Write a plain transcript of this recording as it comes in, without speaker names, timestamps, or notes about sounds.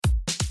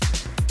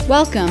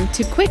Welcome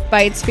to Quick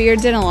Bites for your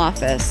dental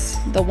office,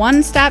 the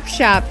one-stop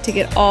shop to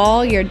get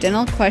all your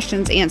dental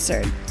questions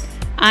answered.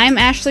 I'm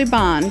Ashley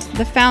Bond,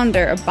 the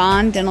founder of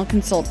Bond Dental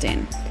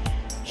Consulting.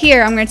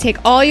 Here, I'm going to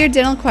take all your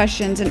dental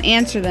questions and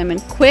answer them in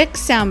quick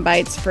sound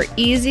bites for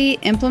easy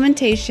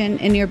implementation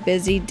in your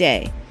busy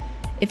day.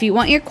 If you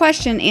want your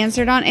question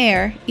answered on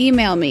air,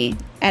 email me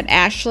at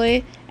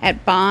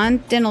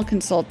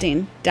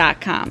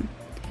ashley@bonddentalconsulting.com.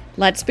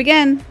 Let's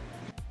begin.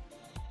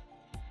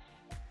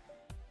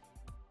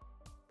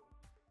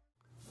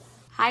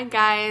 Hi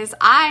guys,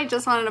 I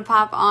just wanted to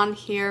pop on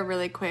here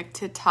really quick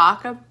to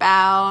talk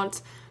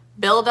about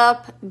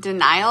build-up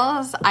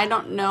denials. I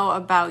don't know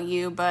about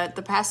you, but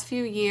the past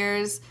few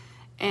years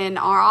in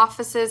our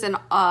offices and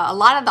a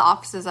lot of the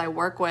offices I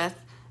work with,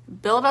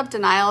 build-up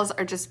denials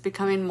are just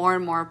becoming more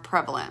and more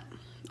prevalent.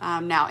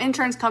 Now,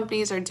 insurance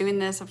companies are doing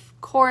this, of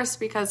course,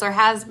 because there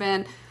has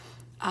been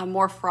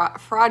more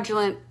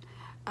fraudulent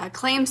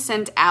claims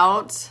sent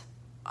out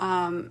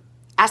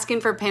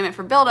asking for payment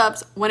for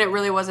buildups when it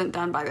really wasn't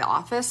done by the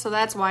office. So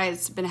that's why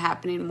it's been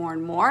happening more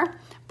and more.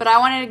 But I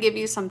wanted to give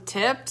you some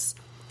tips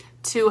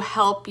to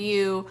help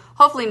you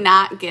hopefully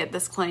not get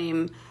this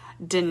claim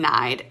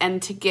denied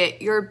and to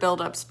get your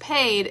buildups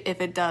paid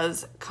if it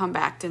does come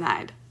back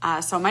denied.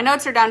 So my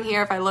notes are down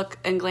here. If I look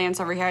and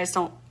glance over here, I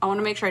want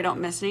to make sure I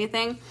don't miss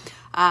anything.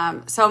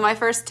 So my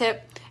first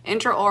tip,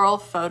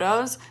 intraoral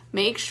photos.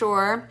 Make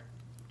sure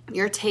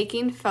you're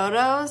taking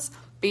photos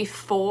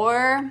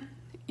before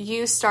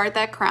you start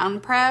that crown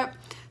prep,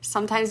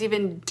 sometimes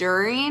even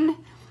during,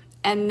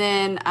 and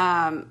then,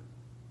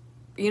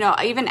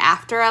 even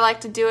after. I like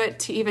to do it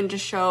to even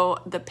just show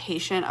the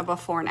patient a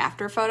before and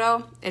after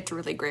photo. It's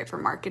really great for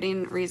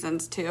marketing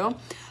reasons too.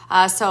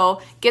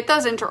 So get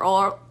those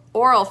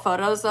intraoral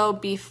photos though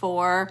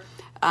before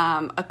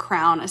a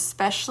crown,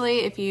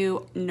 especially if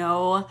you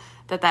know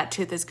that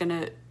tooth is going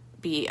to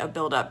be a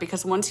buildup,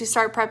 because once you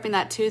start prepping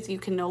that tooth, you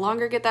can no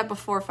longer get that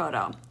before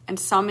photo, and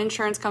some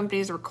insurance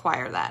companies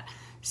require that.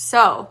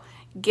 So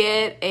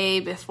get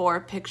a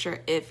before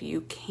picture if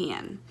you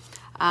can.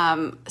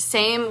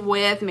 Same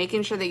with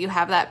making sure that you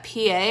have that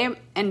PA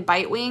and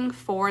bite wing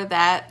for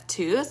that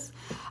tooth.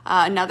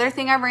 Another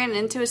thing I ran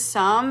into is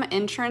some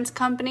insurance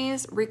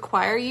companies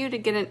require you to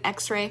get an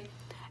x-ray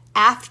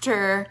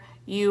after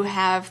you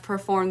have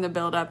performed the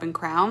buildup and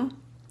crown.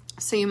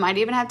 So you might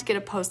even have to get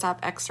a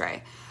post-op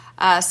x-ray.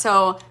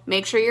 So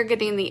make sure you're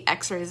getting the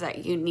x-rays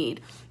that you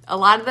need. A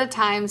lot of the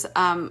times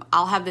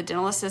I'll have the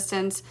dental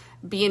assistants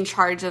be in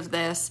charge of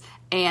this,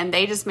 and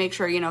they just make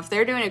sure, if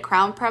they're doing a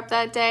crown prep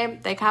that day,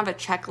 they kind of have a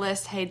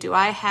checklist. Hey, do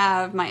I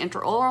have my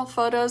intraoral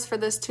photos for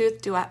this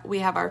tooth? We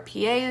have our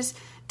PAs?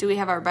 Do we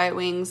have our bite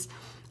wings?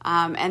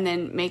 And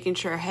then making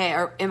sure, hey,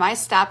 am I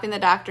stopping the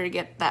doctor to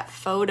get that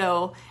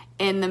photo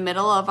in the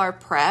middle of our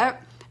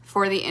prep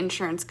for the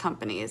insurance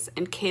companies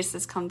in case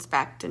this comes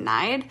back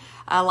denied?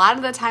 A lot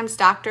of the times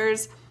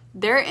doctors,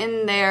 they're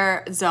in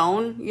their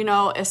zone,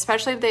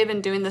 especially if they've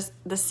been doing this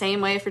the same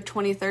way for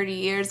 20, 30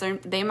 years.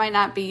 They might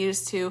not be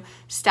used to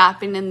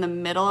stopping in the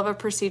middle of a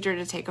procedure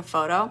to take a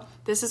photo.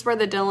 This is where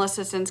the dental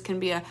assistants can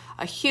be a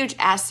huge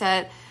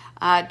asset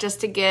just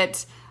to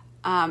get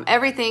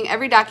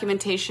every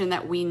documentation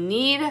that we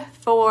need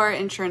for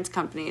insurance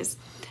companies.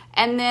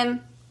 And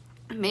then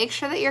make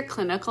sure that your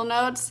clinical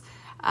notes,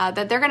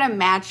 that they're going to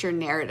match your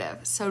narrative.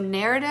 So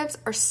narratives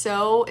are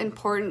so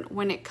important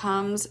when it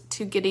comes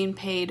to getting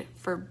paid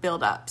for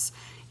buildups.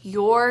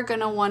 You're going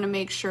to want to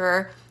make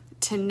sure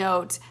to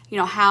note,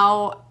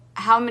 how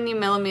many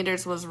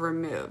millimeters was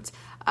removed.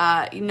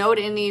 Note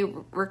any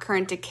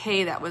recurrent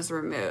decay that was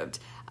removed.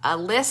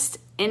 List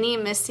any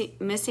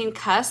missing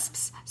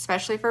cusps,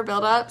 especially for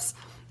buildups,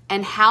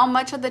 and how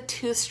much of the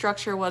tooth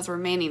structure was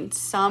remaining.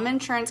 Some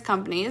insurance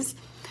companies,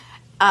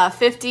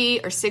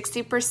 50 or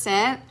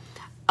 60%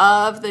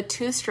 of the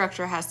tooth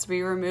structure has to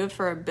be removed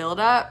for a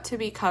buildup to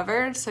be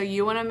covered. So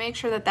you want to make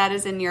sure that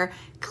is in your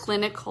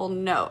clinical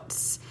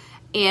notes.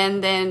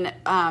 And then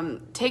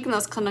taking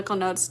those clinical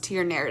notes to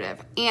your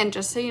narrative. And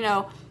just so you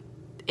know,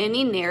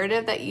 any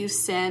narrative that you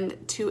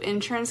send to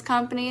insurance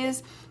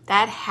companies,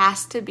 that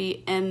has to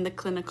be in the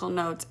clinical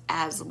notes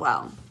as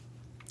well.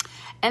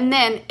 And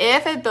then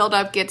if a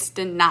buildup gets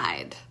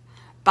denied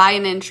by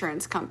an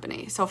insurance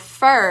company, so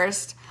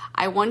first,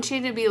 I want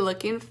you to be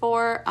looking at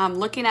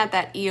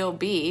that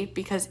EOB,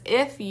 because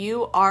if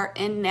you are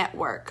in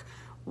network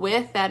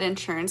with that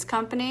insurance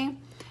company,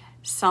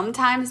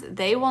 sometimes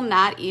they will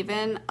not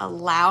even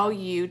allow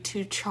you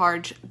to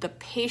charge the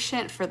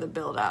patient for the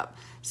buildup.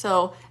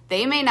 So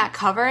they may not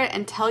cover it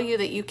and tell you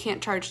that you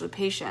can't charge the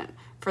patient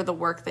for the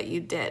work that you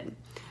did.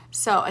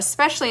 So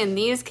especially in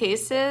these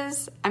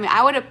cases,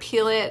 I would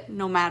appeal it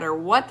no matter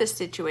what the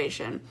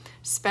situation.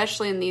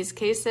 Especially in these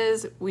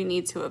cases, we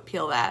need to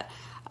appeal that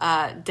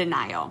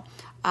denial.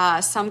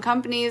 Some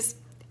companies,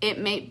 it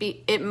might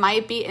be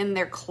in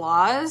their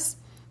clause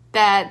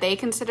that they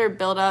consider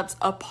buildups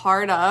a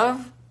part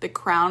of the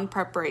crown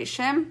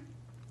preparation,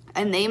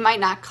 and they might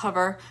not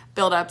cover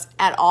buildups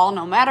at all,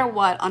 no matter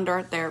what,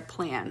 under their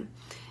plan.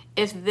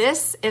 If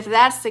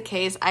that's the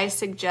case, I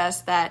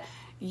suggest that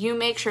you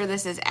make sure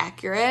this is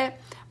accurate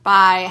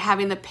by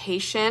having the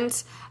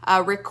patient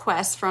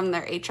request from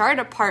their HR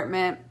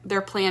department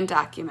their plan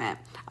document,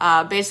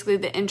 basically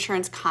the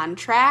insurance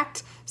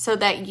contract, so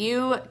that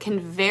you can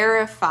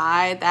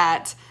verify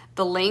that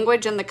the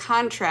language in the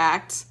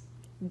contract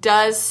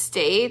does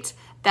state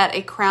that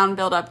a crown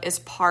buildup is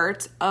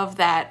part of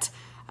that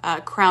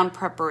crown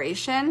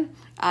preparation.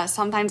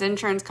 Sometimes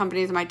insurance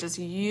companies might just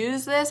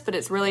use this, but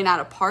it's really not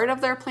a part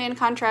of their plan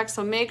contract.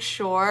 So make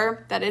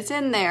sure that it's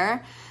in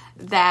there,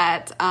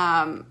 that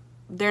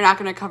they're not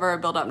going to cover a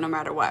buildup no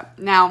matter what.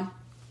 Now,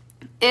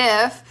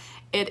 if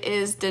it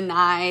is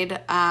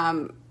denied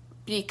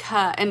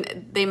because,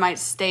 and they might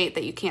state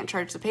that you can't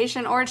charge the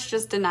patient, or it's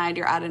just denied,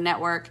 you're out of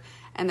network,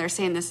 and they're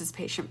saying this is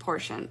patient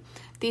portion.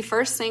 The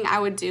first thing I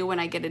would do when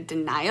I get a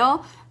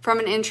denial from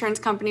an insurance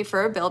company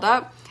for a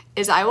buildup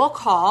is I will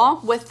call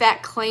with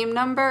that claim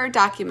number,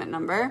 document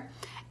number,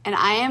 and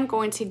I am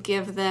going to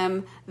give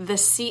them the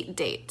seat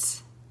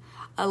date.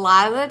 A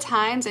lot of the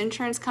times,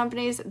 insurance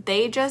companies,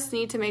 they just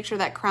need to make sure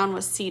that crown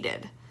was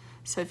seated.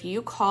 So if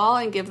you call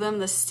and give them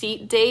the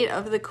seat date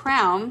of the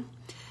crown,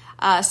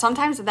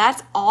 sometimes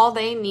that's all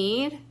they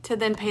need to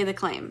then pay the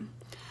claim.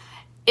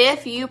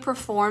 If you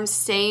perform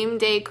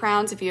same-day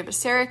crowns, if you have a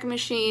CEREC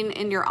machine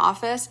in your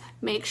office,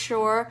 make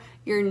sure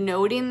you're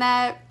noting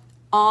that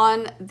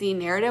on the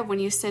narrative when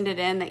you send it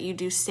in, that you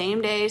do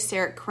same-day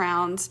CEREC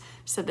crowns,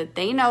 so that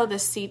they know the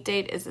seat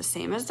date is the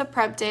same as the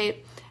prep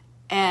date,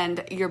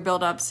 and your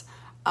buildups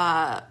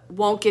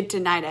won't get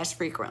denied as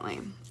frequently.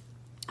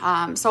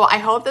 So I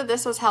hope that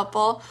this was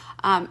helpful.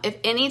 If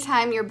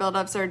anytime your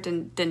buildups are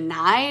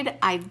denied,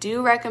 I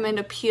do recommend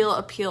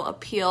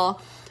appeal.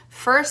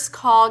 First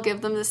call,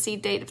 give them the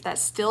seat date. If that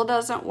still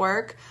doesn't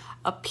work,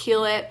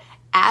 appeal it.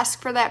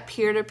 Ask for that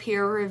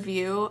peer-to-peer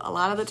review. A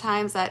lot of the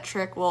times that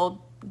trick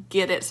will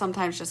get it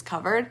sometimes just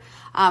covered.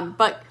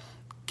 But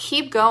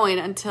keep going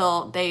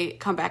until they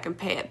come back and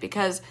pay it,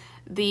 because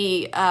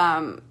the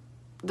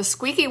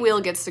squeaky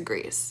wheel gets the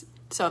grease.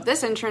 So if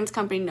this insurance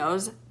company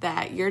knows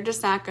that you're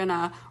just not going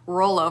to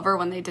roll over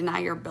when they deny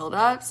your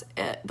buildups,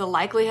 the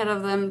likelihood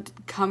of them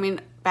coming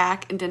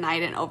back and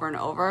denying it over and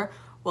over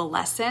will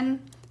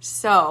lessen.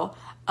 So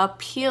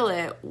appeal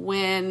it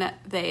when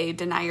they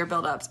deny your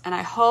buildups. And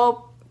I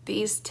hope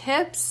these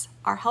tips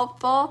are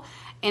helpful.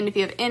 And if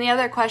you have any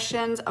other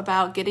questions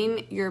about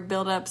getting your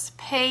buildups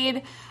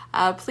paid,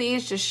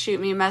 please just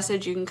shoot me a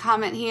message. You can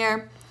comment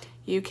here.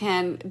 You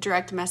can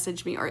direct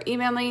message me or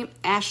email me,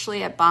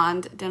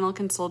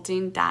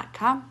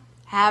 ashley@bonddentalconsulting.com.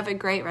 Have a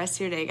great rest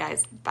of your day,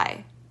 guys.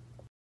 Bye.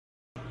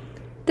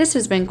 This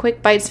has been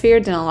Quick Bites for your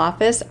dental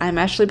office. I'm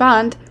Ashley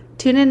Bond.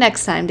 Tune in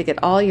next time to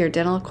get all your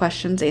dental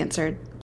questions answered.